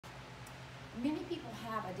Many people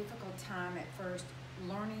have a difficult time at first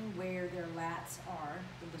learning where their lats are,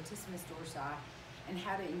 the latissimus dorsi, and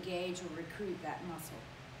how to engage or recruit that muscle.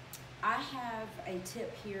 I have a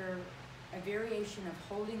tip here, a variation of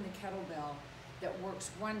holding the kettlebell that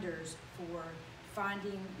works wonders for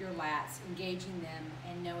finding your lats, engaging them,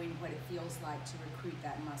 and knowing what it feels like to recruit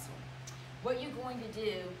that muscle. What you're going to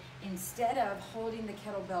do, instead of holding the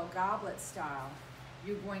kettlebell goblet style,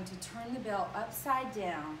 you're going to turn the bell upside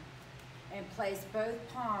down and place both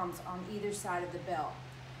palms on either side of the bell.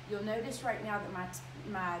 You'll notice right now that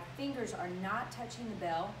my fingers are not touching the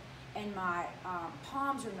bell and my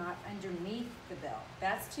palms are not underneath the bell.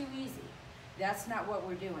 That's too easy. That's not what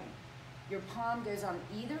we're doing. Your palm goes on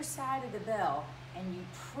either side of the bell and you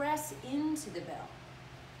press into the bell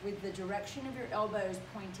with the direction of your elbows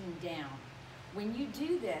pointing down. When you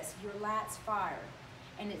do this, your lats fire,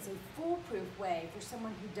 and it's a foolproof way for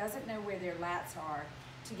someone who doesn't know where their lats are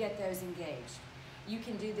to get those engaged. You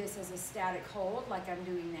can do this as a static hold like I'm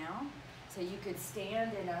doing now. So you could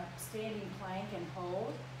stand in a standing plank and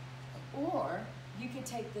hold, or you could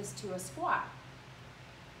take this to a squat.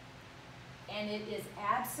 And it is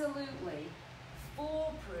absolutely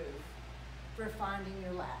foolproof for finding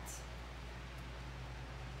your lats.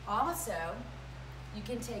 Also, you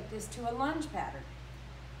can take this to a lunge pattern.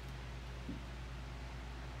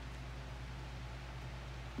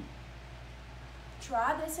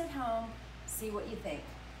 Try this at home, see what you think.